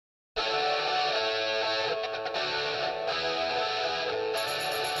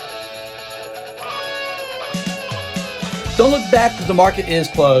Don't look back because the market is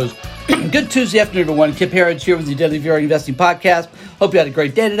closed. Good Tuesday afternoon, everyone. Kip Herriage here with the Daily VRA Investing Podcast. Hope you had a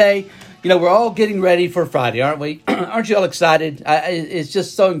great day today. You know, we're all getting ready for Friday, aren't we? Aren't you all excited? It's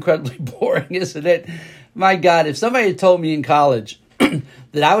just so incredibly boring, isn't it? My God, if somebody had told me in college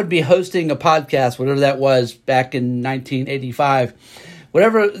that I would be hosting a podcast, whatever that was, back in 1985,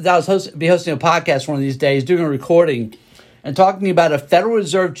 whatever that I was be hosting a podcast one of these days, doing a recording, and talking about a Federal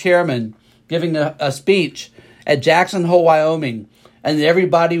Reserve chairman giving a speech at Jackson Hole, Wyoming, and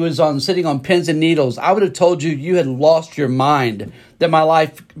everybody was sitting on pins and needles, I would have told you had lost your mind, that my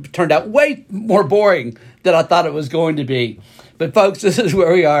life turned out way more boring than I thought it was going to be. But folks, this is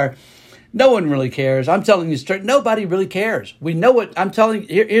where we are. No one really cares. I'm telling you straight, nobody really cares. We know what I'm telling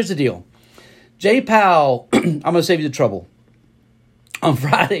you. Here's the deal. Jay Powell, I'm going to save you the trouble. On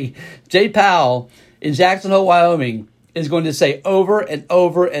Friday, Jay Powell in Jackson Hole, Wyoming, is going to say over and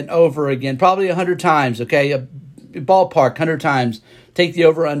over and over again, probably 100 times, okay? A ballpark, 100 times. Take the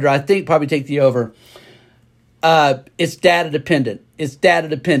over under. I think probably take the over. It's data dependent. It's data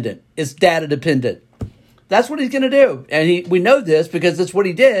dependent. It's data dependent. That's what he's going to do. And we know this because that's what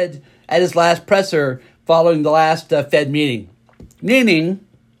he did at his last presser following the last Fed meeting. Meaning,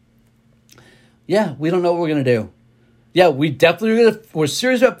 yeah, we don't know what we're going to do. Yeah, we're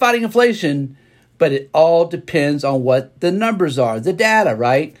serious about fighting inflation, but it all depends on what the numbers are, the data,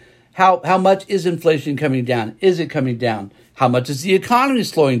 right? How much is inflation coming down? Is it coming down? How much is the economy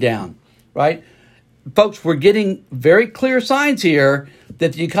slowing down, right? Folks, we're getting very clear signs here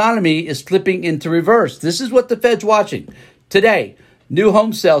that the economy is slipping into reverse. This is what the Fed's watching. Today, new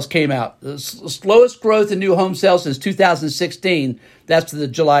home sales came out. The slowest growth in new home sales since 2016. That's the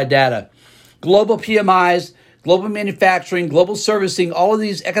July data. Global PMIs, global manufacturing, global servicing, all of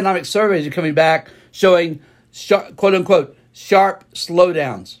these economic surveys are coming back showing, quote unquote, sharp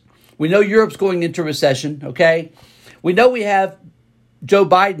slowdowns. We know Europe's going into recession, okay? We know we have Joe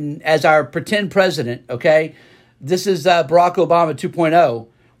Biden as our pretend president, okay? This is Barack Obama 2.0,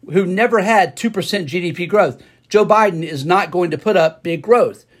 who never had 2% GDP growth. Joe Biden is not going to put up big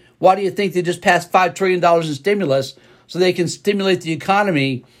growth. Why do you think they just passed $5 trillion in stimulus so they can stimulate the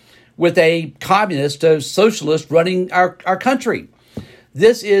economy with a communist, a socialist running our country?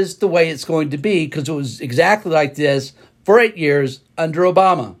 This is the way it's going to be because it was exactly like this for 8 years under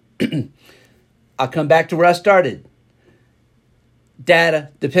Obama. I'll come back to where I started. Data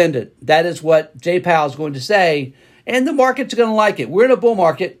dependent. That is what Jay Powell is going to say, and the market's going to like it. We're in a bull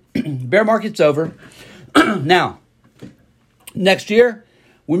market. Bear market's over. Now, next year,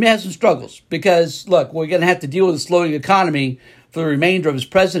 we may have some struggles because, look, we're going to have to deal with a slowing economy for the remainder of his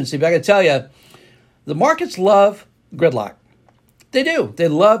presidency. But I got to tell you, the markets love gridlock. They do. They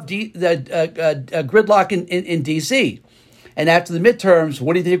love gridlock in D.C. And after the midterms,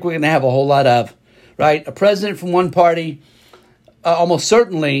 what do you think we're going to have a whole lot of, right? A president from one party, almost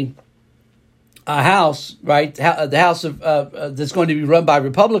certainly a House, right? The House that's going to be run by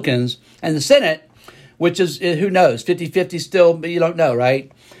Republicans, and the Senate, which is, who knows, 50-50 still, but you don't know, right?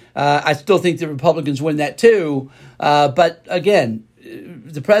 I still think the Republicans win that too. But again,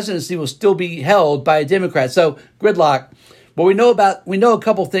 the presidency will still be held by a Democrat. So gridlock. But we know a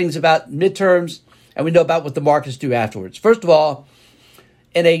couple things about midterms, and we know about what the markets do afterwards. First of all,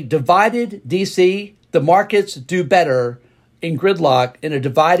 in a divided D.C., the markets do better in gridlock in a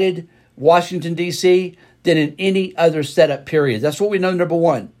divided Washington, D.C. than in any other setup period. That's what we know, number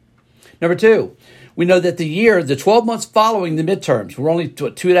one. Number two, we know that the 12 months following the midterms, we're only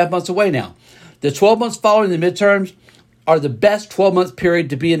 2.5 months away now. The 12 months following the midterms are the best 12-month period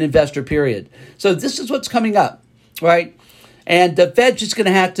to be an investor period. So this is what's coming up, right? And the Fed's just going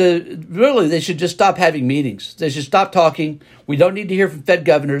to have to, really, they should just stop having meetings. They should stop talking. We don't need to hear from Fed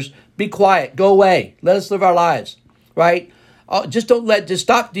governors. Be quiet. Go away. Let us live our lives, right? Just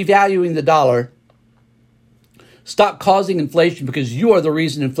stop devaluing the dollar. Stop causing inflation because you are the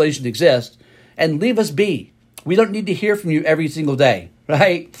reason inflation exists. And leave us be. We don't need to hear from you every single day,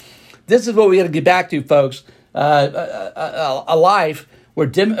 right? This is what we got to get back to, folks. A life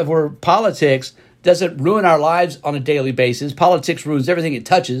where politics doesn't ruin our lives on a daily basis. Politics ruins everything it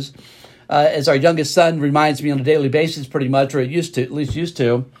touches, as our youngest son reminds me on a daily basis, pretty much, or it used to, at least used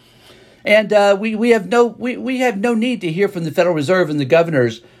to. And we have no need to hear from the Federal Reserve and the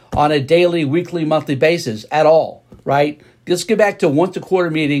governors on a daily, weekly, monthly basis at all, right? Let's get back to once a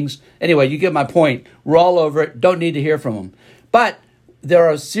quarter meetings. Anyway, you get my point. We're all over it. Don't need to hear from them. But there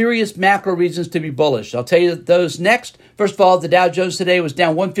are serious macro reasons to be bullish. I'll tell you those next. First of all, the Dow Jones today was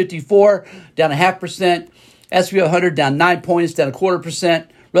down 154, down 0.5%. S&P 100 down 9 points, down 0.25%.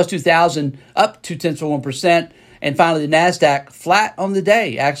 Russell 2000 up 0.2%. And finally, the NASDAQ flat on the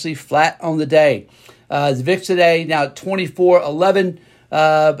day, actually flat on the day. The VIX today now at 24.11.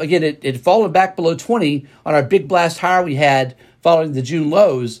 Again, it had fallen back below 20 on our big blast higher we had following the June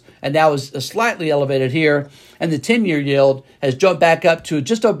lows, and now is slightly elevated here. And the 10-year yield has jumped back up to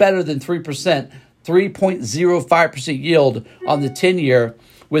just better than 3%, 3.05% yield on the 10-year,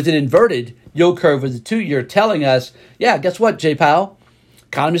 with an inverted yield curve with the 2-year telling us, yeah, guess what, Jay Powell?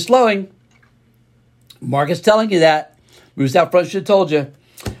 Economy's slowing. Market's telling you that. Moves out front should have told you.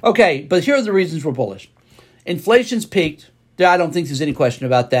 Okay, but here are the reasons we're bullish. Inflation's peaked. I don't think there's any question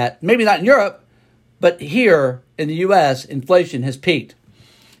about that. Maybe not in Europe, but here in the U.S., inflation has peaked.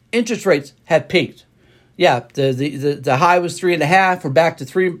 Interest rates have peaked. Yeah, the high was 3.5%. We're back to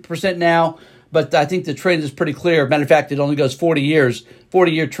 3% now, but I think the trend is pretty clear. Matter of fact, it only goes 40 years,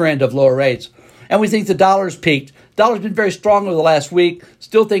 40-year trend of lower rates. And we think the dollar's peaked. Dollar's been very strong over the last week.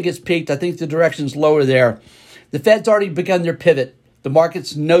 Still think it's peaked. I think the direction's lower there. The Fed's already begun their pivot. The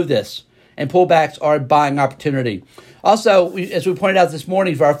markets know this, and pullbacks are a buying opportunity. Also, as we pointed out this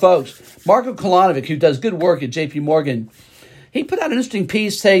morning for our folks, Marko Kolanovic, who does good work at JP Morgan, he put out an interesting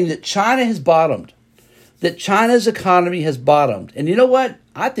piece saying that China has bottomed, that China's economy has bottomed. And you know what?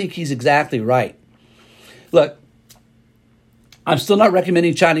 I think he's exactly right. Look, I'm still not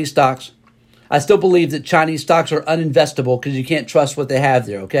recommending Chinese stocks. I still believe that Chinese stocks are uninvestable because you can't trust what they have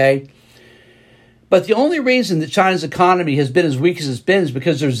there, okay? But the only reason that China's economy has been as weak as it's been is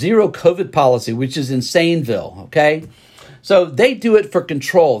because there's zero COVID policy, which is insaneville, okay? So they do it for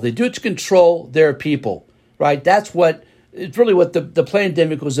control. They do it to control their people, right? It's really what the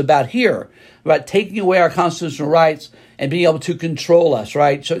pandemic was about here, about taking away our constitutional rights and being able to control us,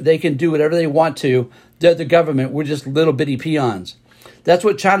 right? So they can do whatever they want to. They're the government. We're just little bitty peons. That's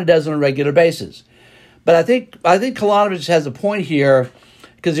what China does on a regular basis. But I think Kolanovic has a point here,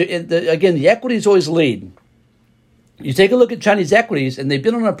 because, again, the equities always lead. You take a look at Chinese equities, and they've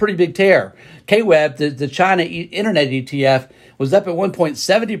been on a pretty big tear. KWEB, the China Internet ETF, was up at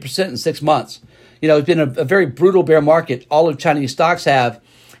 1.70% in 6 months. You know, it's been a very brutal bear market. All of Chinese stocks have,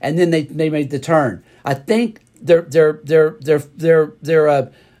 and then they made the turn. I think they're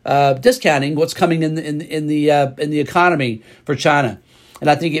discounting what's coming in the economy for China, and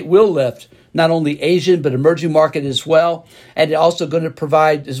I think it will lift not only Asian, but emerging market as well. And it's also going to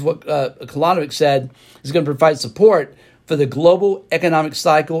provide, is what Kolanovic said, is going to provide support for the global economic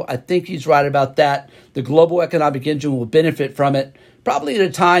cycle. I think he's right about that. The global economic engine will benefit from it, probably at a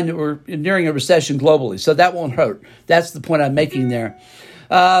time that we're nearing a recession globally. So that won't hurt. That's the point I'm making there.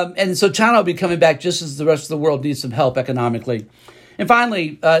 And so China will be coming back just as the rest of the world needs some help economically. And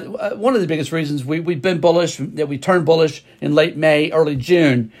finally, one of the biggest reasons we've been bullish, that we turned bullish in late May, early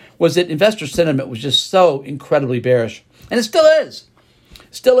June, was that investor sentiment was just so incredibly bearish. And it still is.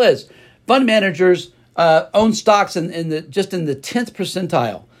 Still is. Fund managers own stocks in the 10th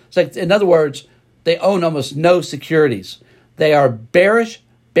percentile. It's like, in other words, they own almost no securities. They are bearish,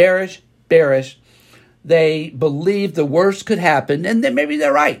 bearish, bearish. They believe the worst could happen, and then maybe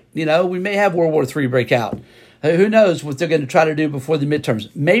they're right. You know, we may have World War III break out. Who knows what they're going to try to do before the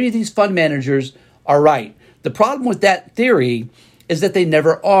midterms. Maybe these fund managers are right. The problem with that theory is that they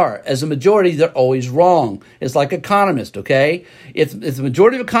never are. As a majority, they're always wrong. It's like economists, okay? If the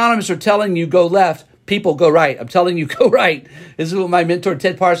majority of economists are telling you go left, people go right. I'm telling you, go right. This is what my mentor,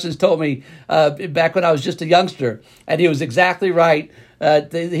 Ted Parsons, told me back when I was just a youngster. And he was exactly right.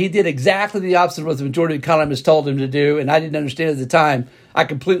 He did exactly the opposite of what the majority of economists told him to do, and I didn't understand it at the time. I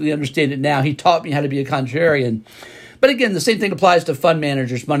completely understand it now. He taught me how to be a contrarian. But again, the same thing applies to fund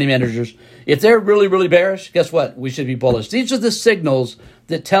managers, money managers. If they're really, really bearish, guess what? We should be bullish. These are the signals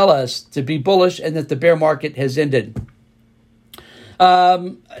that tell us to be bullish and that the bear market has ended.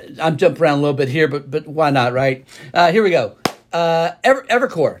 I'm jumping around a little bit here, but why not, right? Here we go.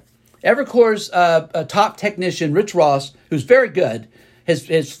 Evercore. Evercore's top technician, Rich Ross, who's very good,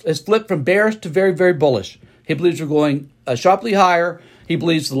 has flipped from bearish to very, very bullish. He believes we're going sharply higher. He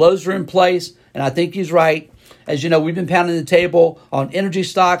believes the lows are in place, and I think he's right. As you know, we've been pounding the table on energy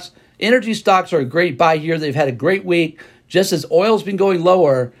stocks. Energy stocks are a great buy here. They've had a great week. Just as oil's been going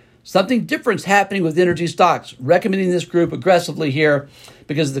lower, something different's happening with energy stocks. Recommending this group aggressively here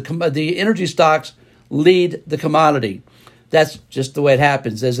because the energy stocks lead the commodity. That's just the way it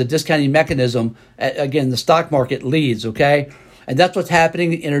happens. There's a discounting mechanism. Again, the stock market leads, okay? And that's what's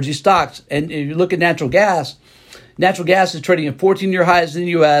happening in energy stocks. And if you look at natural gas is trading at 14-year highs in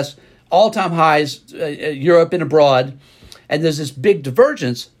the U.S., all-time highs Europe and abroad. And there's this big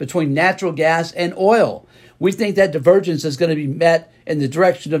divergence between natural gas and oil. We think that divergence is going to be met in the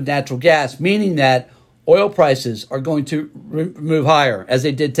direction of natural gas, meaning that oil prices are going to move higher, as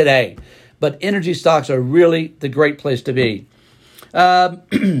they did today. But energy stocks are really the great place to be.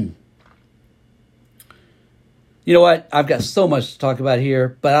 You know what? I've got so much to talk about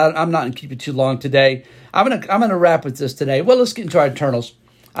here, but I'm not going to keep you too long today. I'm gonna wrap with this today. Well, let's get into our internals.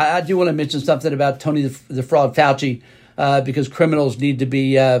 I do want to mention something about Tony the Fraud Fauci, because criminals need to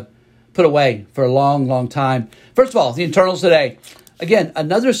be put away for a long, long time. First of all, the internals today. Again,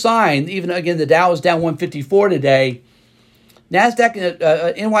 another sign, the Dow is down 154 today. NASDAQ and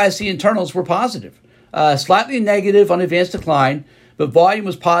NYSE internals were positive. Slightly negative on advanced decline, but volume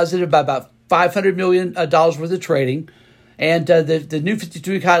was positive by about $500 million worth of trading. And the new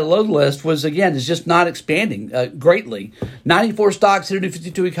 52-week high low list is just not expanding greatly. 94 stocks hit a new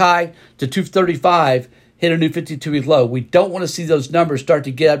 52-week high to 235 hit a new 52-week low. We don't want to see those numbers start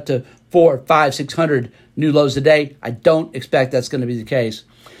to get up to 400, 500, 600 new lows a day. I don't expect that's going to be the case.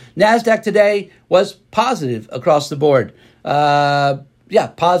 NASDAQ today was positive across the board.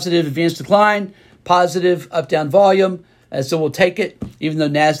 Positive advanced decline, positive up-down volume. So we'll take it, even though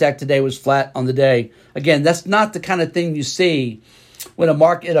NASDAQ today was flat on the day. Again, that's not the kind of thing you see when a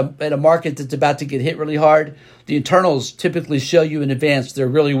market that's about to get hit really hard. The internals typically show you in advance they're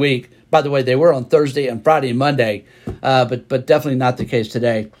really weak. By the way, they were on Thursday and Friday and Monday, but definitely not the case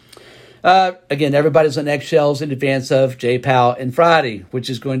today. Again, everybody's on eggshells in advance of Jay Powell and Friday, which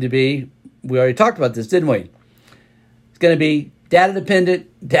is going to be, we already talked about this, didn't we? It's going to be data dependent.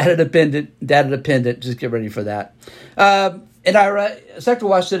 Just get ready for that. In our sector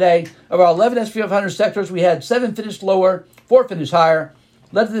watch today, of our 11 S&P 500 sectors, we had 7 finished lower, 4 finished higher.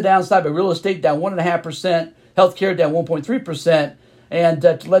 Led to the downside by real estate down 1.5%, healthcare down 1.3%, and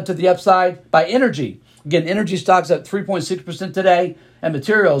led to the upside by energy. Again, energy stocks up 3.6% today, and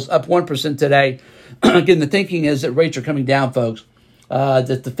materials up 1% today. Again, the thinking is that rates are coming down, folks.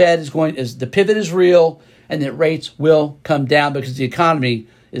 That the Fed the pivot is real, and that rates will come down because the economy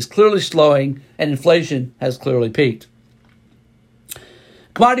is clearly slowing and inflation has clearly peaked.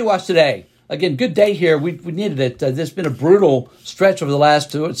 Commodity watch today. Again, good day here. We needed it. There's been a brutal stretch over the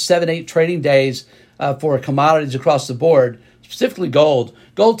last 7-8 trading days for commodities across the board, specifically gold.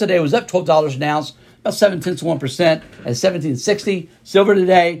 Gold today was up $12 an ounce, about 0.7% at $1,760. Silver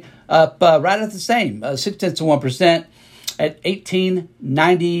today up right at the same, 0.6% at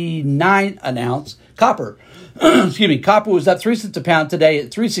 $1,899 an ounce. Copper, copper was up 3 cents a pound today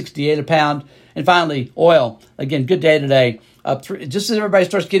at $3.68 a pound. And finally, oil. Again, good day today. Up just as everybody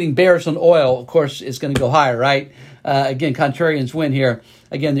starts getting bearish on oil, of course, it's going to go higher, right? Again, contrarians win here.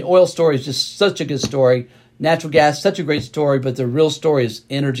 Again, the oil story is just such a good story. Natural gas, such a great story, but the real story is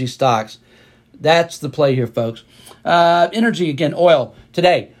energy stocks. That's the play here, folks. Energy, again, oil.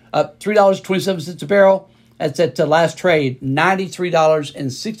 Today, up $3.27 a barrel. That's at last trade,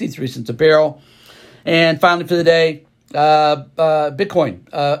 $93.63 a barrel. And finally for the day, Bitcoin,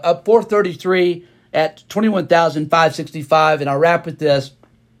 up 433 at 21,565. And I'll wrap with this.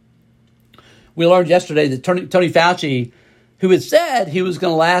 We learned yesterday that Tony Fauci, who had said he was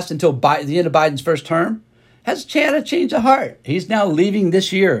going to last until the end of Biden's first term, has had a change of heart. He's now leaving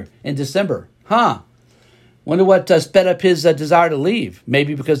this year in December. Wonder what sped up his desire to leave.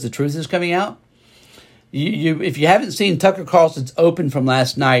 Maybe because the truth is coming out. If you haven't seen Tucker Carlson's open from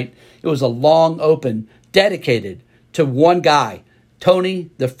last night, it was a long open dedicated to one guy,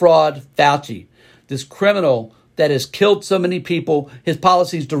 Tony the Fraud Fauci, this criminal that has killed so many people. His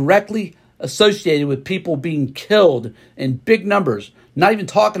policies directly associated with people being killed in big numbers. Not even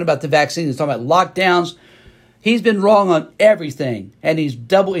talking about the vaccine, he's talking about lockdowns. He's been wrong on everything, and he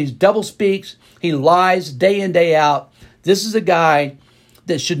double speaks. He lies day in, day out. This is a guy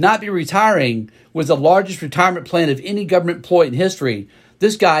that should not be retiring with the largest retirement plan of any government employee in history.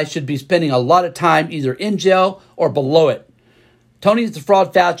 This guy should be spending a lot of time either in jail or below it. Tony the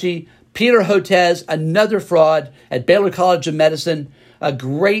Fraud Fauci, Peter Hotez, another fraud at Baylor College of Medicine.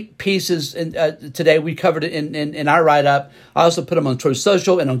 Great pieces today. We covered it in our write-up. I also put them on Truth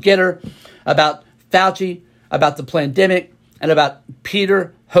Social and on Getter about Fauci, about the pandemic, and about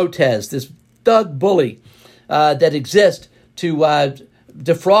Peter Hotez, this thug bully that exists to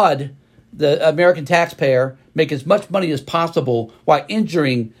defraud the American taxpayer, make as much money as possible while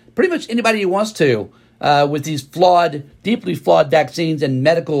injuring pretty much anybody he wants to with these deeply flawed vaccines and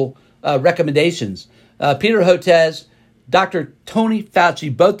medical recommendations. Peter Hotez, Dr. Tony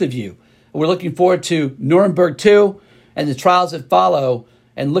Fauci, both of you. We're looking forward to Nuremberg 2 and the trials that follow,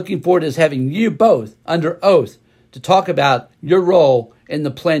 and looking forward to having you both under oath to talk about your role in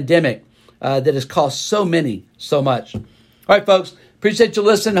the pandemic that has cost so many so much. All right, folks, appreciate you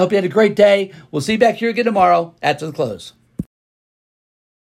listening. Hope you had a great day. We'll see you back here again tomorrow after the close.